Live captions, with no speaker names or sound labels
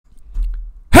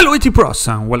Hello IT Pros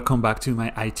and welcome back to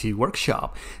my IT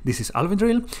workshop. This is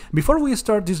Alvendril. Before we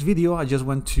start this video, I just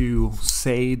want to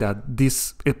say that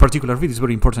this particular video is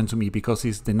very important to me because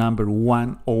it's the number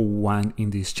 101 in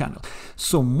this channel.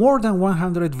 So more than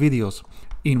 100 videos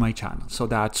in my channel. So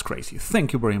that's crazy.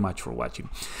 Thank you very much for watching.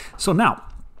 So now,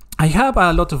 I have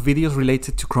a lot of videos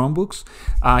related to Chromebooks.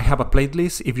 I have a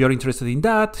playlist. If you're interested in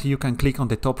that, you can click on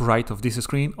the top right of this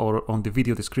screen or on the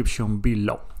video description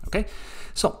below. Okay,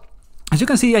 so as you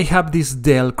can see, I have this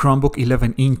Dell Chromebook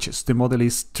 11 inches. The model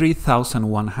is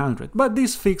 3100, but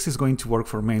this fix is going to work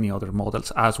for many other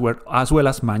models as well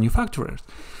as manufacturers.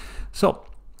 So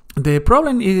the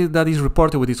problem that is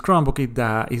reported with this Chromebook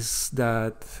is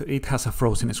that it has a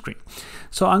frozen screen.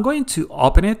 So I'm going to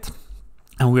open it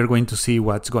and we're going to see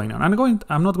what's going on.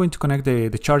 I'm not going to connect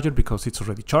the charger because it's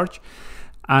already charged.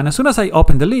 And as soon as I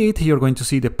open the lid, you're going to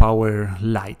see the power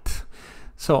light.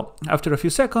 So after a few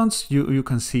seconds, you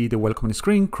can see the welcome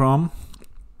screen, Chrome,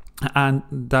 and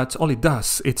that's all it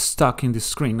does. It's stuck in the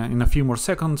screen. In a few more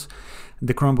seconds,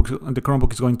 the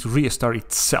Chromebook is going to restart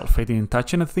itself. I didn't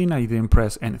touch anything, I didn't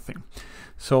press anything.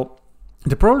 So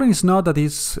the problem is not that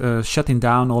it's shutting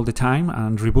down all the time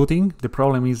and rebooting. The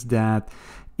problem is that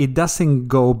it doesn't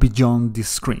go beyond this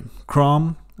screen,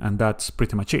 Chrome, and that's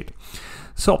pretty much it.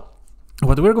 So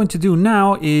what we're going to do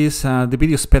now is the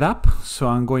video sped up, so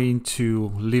I'm going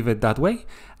to leave it that way.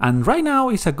 And right now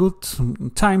is a good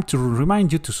time to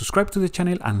remind you to subscribe to the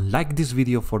channel and like this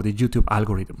video for the YouTube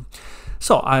algorithm.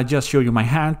 So I'll just show you my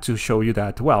hand to show you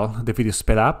that, well, the video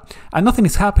sped up and nothing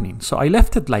is happening. So I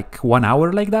left it like 1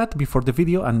 hour like that before the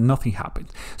video and nothing happened.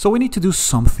 So we need to do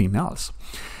something else.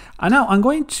 And now I'm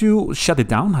going to shut it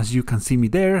down. As you can see me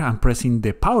there, I'm pressing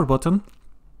the power button.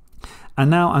 And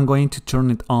now I'm going to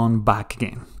turn it on back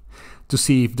again to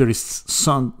see if there is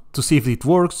to see if it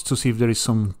works, to see if there is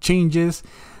some changes.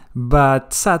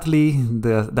 But sadly,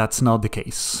 that's not the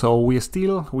case. So we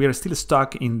are still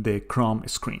stuck in the Chrome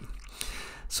screen.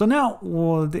 So now,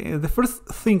 well, the first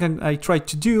thing I try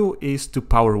to do is to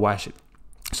power wash it.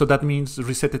 So that means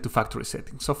reset it to factory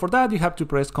settings. So for that, you have to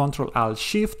press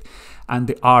Ctrl-Alt-Shift and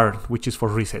the R, which is for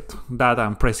reset. That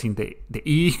I'm pressing the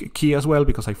E key as well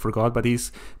because I forgot, but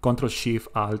it's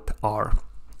Ctrl-Shift-Alt-R.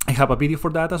 I have a video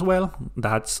for that as well.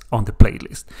 That's on the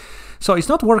playlist. So it's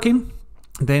not working.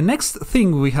 The next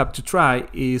thing we have to try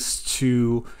is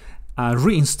to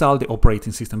reinstall the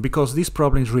operating system because this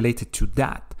problem is related to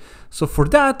that. So for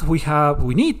that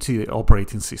we need the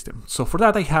operating system. So for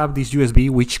that I have this USB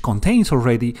which contains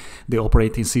already the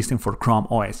operating system for Chrome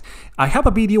OS. I have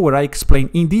a video where I explain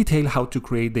in detail how to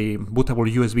create the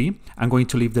bootable USB. I'm going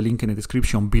to leave the link in the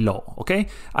description below. Okay,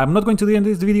 I'm not going to do it in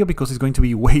this video because it's going to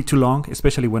be way too long,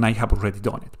 especially when I have already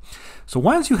done it. So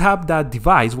once you have that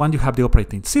device, once you have the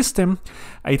operating system,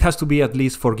 it has to be at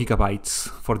least 4 gigabytes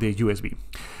for the USB.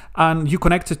 And you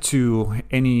connect it to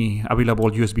any available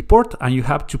USB port and you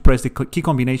have to press the key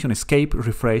combination escape,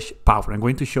 refresh, power. I'm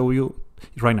going to show you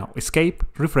right now, escape,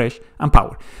 refresh, and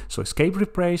power. So escape,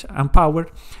 refresh, and power.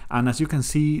 And as you can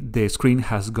see, the screen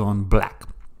has gone black.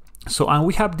 So, and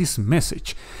we have this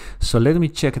message. So let me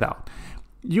check it out.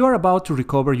 You are about to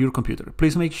recover your computer.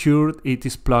 Please make sure it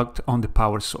is plugged on the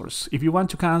power source. If you want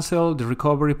to cancel the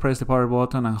recovery, press the power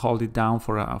button and hold it down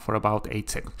for about 8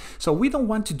 seconds. So we don't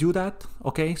want to do that,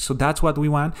 okay? So that's what we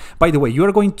want. By the way, you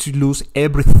are going to lose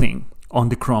everything on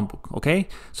the Chromebook, okay?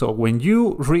 So when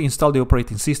you reinstall the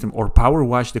operating system or power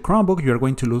wash the Chromebook, you are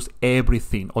going to lose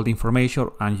everything, all the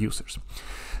information and users.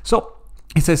 So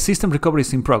it says system recovery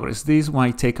is in progress. This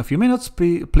might take a few minutes.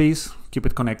 Please keep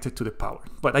it connected to the power.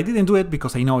 But I didn't do it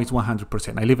because I know it's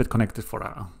 100%. I leave it connected for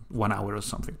 1 hour or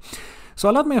something. So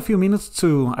allowed me a few minutes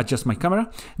to adjust my camera.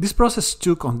 This process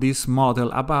took on this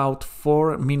model about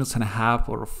 4.5 minutes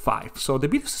or 5. So the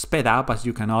video is sped up, as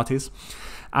you can notice.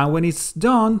 And when it's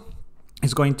done,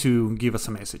 it's going to give us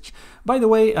a message. By the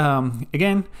way,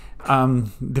 again,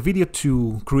 the video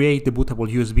to create the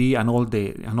bootable USB and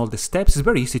all the steps is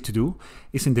very easy to do.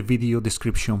 It's in the video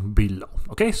description below.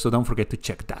 Okay, so don't forget to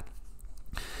check that.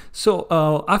 So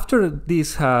after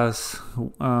this has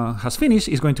finished,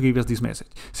 it's going to give us this message.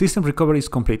 System recovery is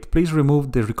complete. Please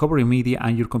remove the recovery media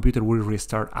and your computer will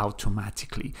restart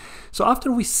automatically. So after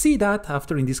we see that,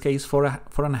 after in this case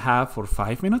 4.5 or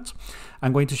 5 minutes,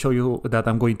 I'm going to show you that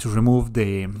I'm going to remove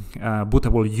the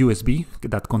bootable USB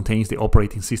that contains the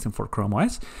operating system for Chrome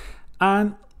OS,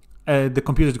 and the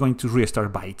computer is going to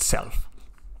restart by itself.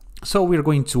 So we're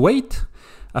going to wait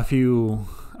a few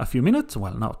minutes,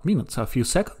 well, not minutes, a few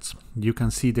seconds. You can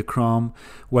see the Chrome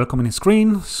welcoming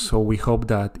screen, so we hope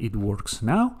that it works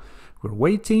now. We're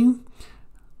waiting.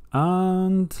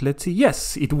 And let's see,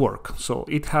 yes, it worked. So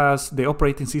it has, the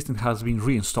operating system has been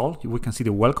reinstalled. We can see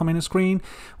the welcome screen.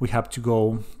 We have to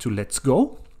go to let's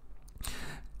go.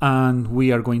 And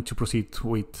we are going to proceed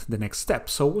with the next step.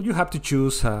 So you have to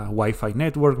choose a Wi-Fi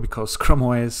network because Chrome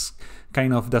OS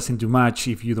kind of doesn't do much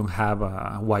if you don't have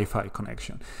a Wi-Fi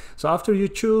connection. So after you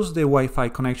choose the Wi-Fi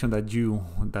connection that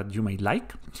you may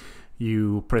like,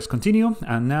 you press continue,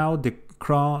 and now the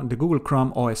Google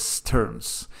Chrome OS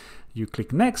terms. You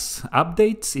click next,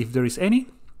 updates if there is any.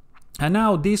 And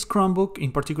now this Chromebook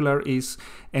in particular is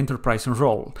enterprise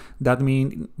enrolled. That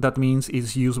means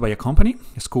it's used by a company,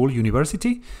 a school,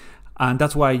 university, and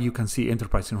that's why you can see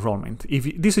enterprise enrollment.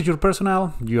 If this is your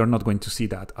personal, you are not going to see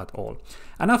that at all.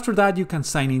 And after that, you can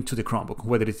sign into the Chromebook,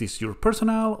 whether it is your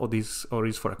personal or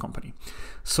is for a company.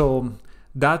 So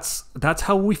that's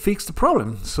how we fix the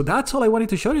problem. So that's all I wanted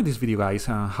to show you in this video, guys,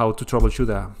 how to troubleshoot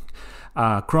a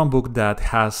Chromebook that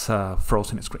has a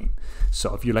frozen screen.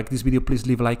 So if you like this video, please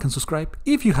leave a like and subscribe.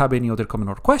 If you have any other comment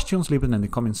or questions, leave them in the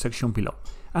comment section below.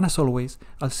 And as always,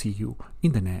 I'll see you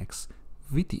in the next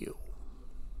video.